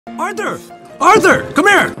Arthur! Arthur! Come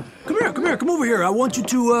here! Come over here. I want you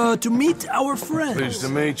to meet our friends. Pleased to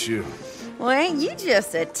meet you. Well, ain't you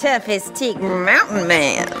just a tough-as-teak mountain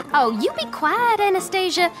man? Oh, you be quiet,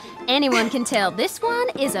 Anastasia. Anyone can tell this one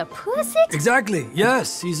is a pussy. Exactly.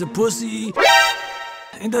 Yes, he's a pussy.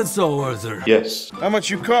 Ain't that so, Arthur? Yes. How much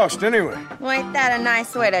you cost, anyway? Well, ain't that a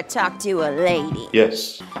nice way to talk to a lady?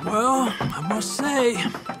 Yes. Well, I must say,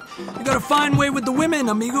 you got a fine way with the women,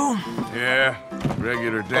 amigo. Yeah,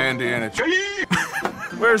 regular dandy and a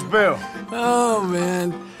Where's Bill? Oh,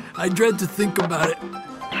 man. I dread to think about it.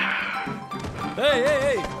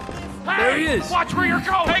 Hey! There he is. Watch where you're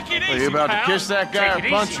going. Take it easy, Are you about to kiss that guy or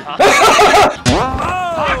punch him?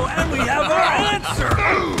 Oh, and we have our answer.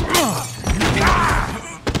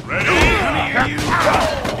 Ready? Here you go.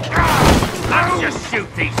 Let's just shoot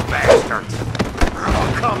these bastards.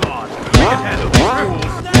 Oh, come on. We can handle the rules.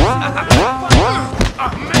 A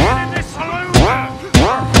man in this saloon.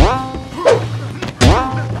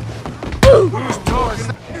 Who's doors?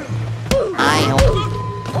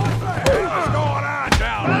 What's going on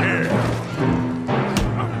down here?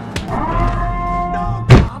 No,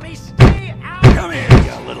 Tommy, stay out. Come here,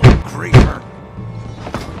 you little creeper.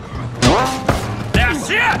 That's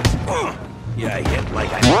it! You hit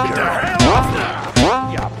like a deer. Get the hell off now!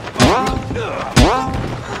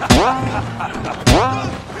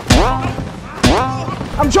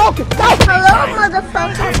 I'm joking! Hello,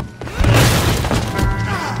 motherfucker!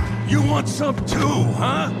 You want some too,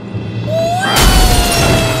 huh?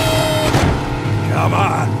 Come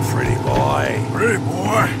on, pretty boy. Pretty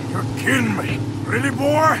boy? You're kidding me. Pretty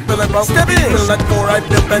boy? Step in! Like four, I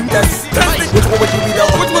feel fantastic. Which one would you be the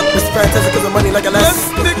which one? It's fantastic cause the money like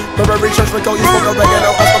elastic. Burberry church for you for the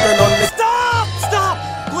oregano. I'm fucking on this. Stop! Stop!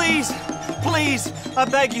 Please, I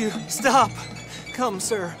beg you, stop. Come,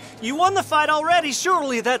 sir. You won the fight already,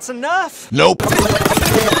 surely that's enough. Nope.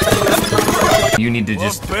 You need to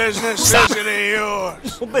just... What business is it of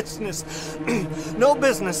yours? No business. No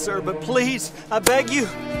business, sir, but please, I beg you.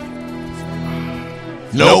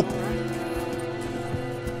 Nope.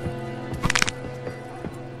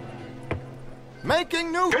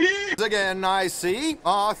 Making new again, I see.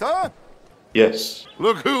 Arthur? Yes.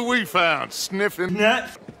 Look who we found, sniffing.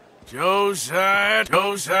 Josiah,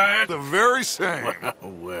 the very same.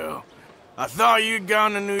 Well, I thought you'd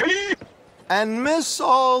gone to New York. And miss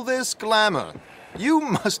all this glamour. You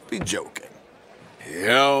must be joking.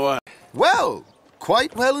 Yeah, Well,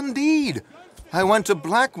 quite well indeed. I went to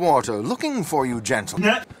Blackwater looking for you,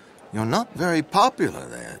 gentlemen. You're not very popular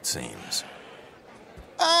there, it seems.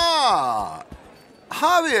 Ah!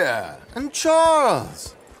 Javier and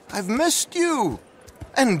Charles. I've missed you.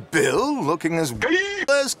 And Bill, looking as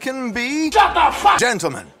as can be. Shut the fuck!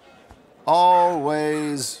 Gentlemen,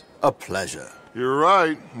 always a pleasure. You're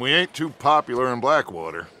right. We ain't too popular in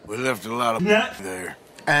Blackwater. We left a lot of there.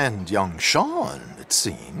 And young Sean, it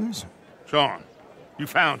seems. Sean, you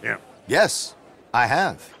found him. Yes, I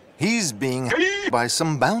have. He's being by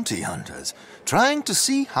some bounty hunters, trying to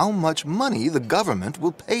see how much money the government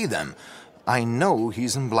will pay them. I know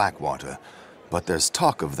he's in Blackwater, but there's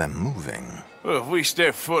talk of them moving. Well, if we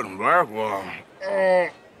step foot in Blackwater...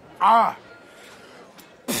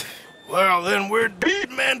 Well, then we're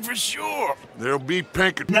dead men for sure. There'll be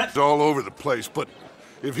Pinkertons all over the place, but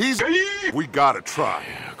if he's... we gotta try.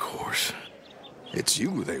 Yeah, of course. It's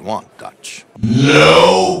you they want, Dutch.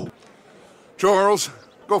 No! Charles,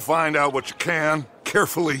 go find out what you can,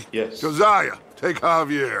 carefully. Yes. Josiah, take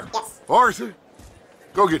Javier. Yes. Arthur,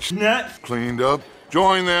 go get your net cleaned up.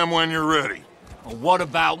 Join them when you're ready. What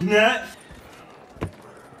about net?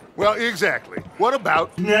 Well, exactly. What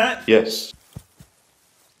about net? Yes.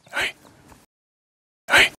 Hey!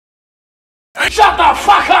 Shut the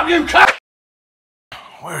fuck up, you cunt!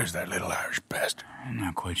 Where's that little Irish bastard? I'm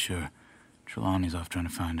not quite sure. Trelawney's off trying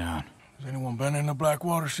to find out. Has anyone been in the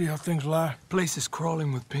Blackwater, see how things lie? Place is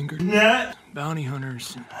crawling with Pinkerton. Net! Bounty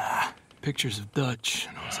hunters. Pictures of Dutch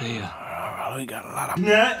and Hosea. Well, we got a lot of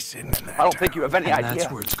net sitting in there. I don't think you have any And idea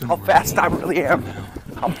that's where it's gonna how fast I remain. really am.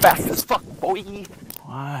 I'm fast as fuck, boy.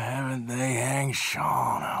 Why haven't they hanged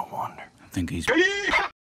Sean, I wonder? I think he's...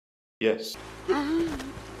 Yes.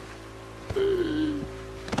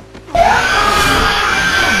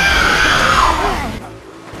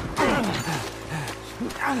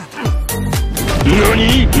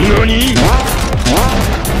 Nani?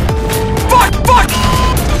 Fuck!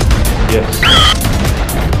 Yes.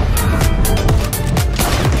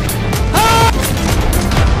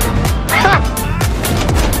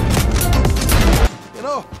 You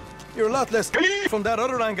know, you're a lot less from that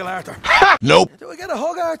other angle, Arthur. Nope. Do I get a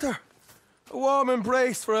hug, Arthur? A warm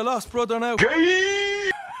embrace for a lost brother now.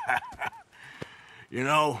 You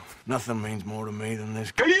know, nothing means more to me than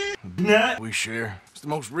this we share. It's the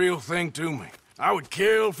most real thing to me. I would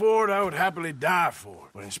kill for it, I would happily die for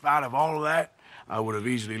it. But in spite of all of that, I would have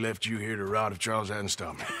easily left you here to rot if Charles hadn't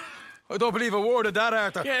stopped me. I don't believe a word of that,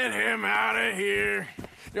 Arthur. Get him out of here.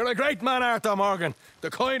 You're a great man, Arthur Morgan. The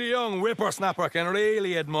kind of young whippersnapper can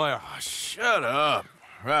really admire. Oh, shut up.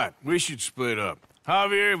 Right, we should split up.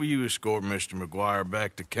 Javier, will you escort Mr. McGuire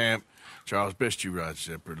back to camp? Charles, best you ride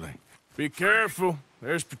separately. Be careful.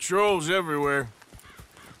 There's patrols everywhere.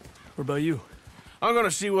 What about you? I'm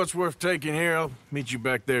gonna see what's worth taking here. I'll meet you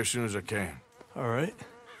back there as soon as I can. All right.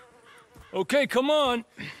 Okay, come on.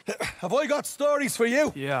 Have I got stories for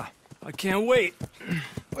you? Yeah, I can't wait.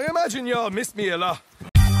 I imagine y'all missed me a lot.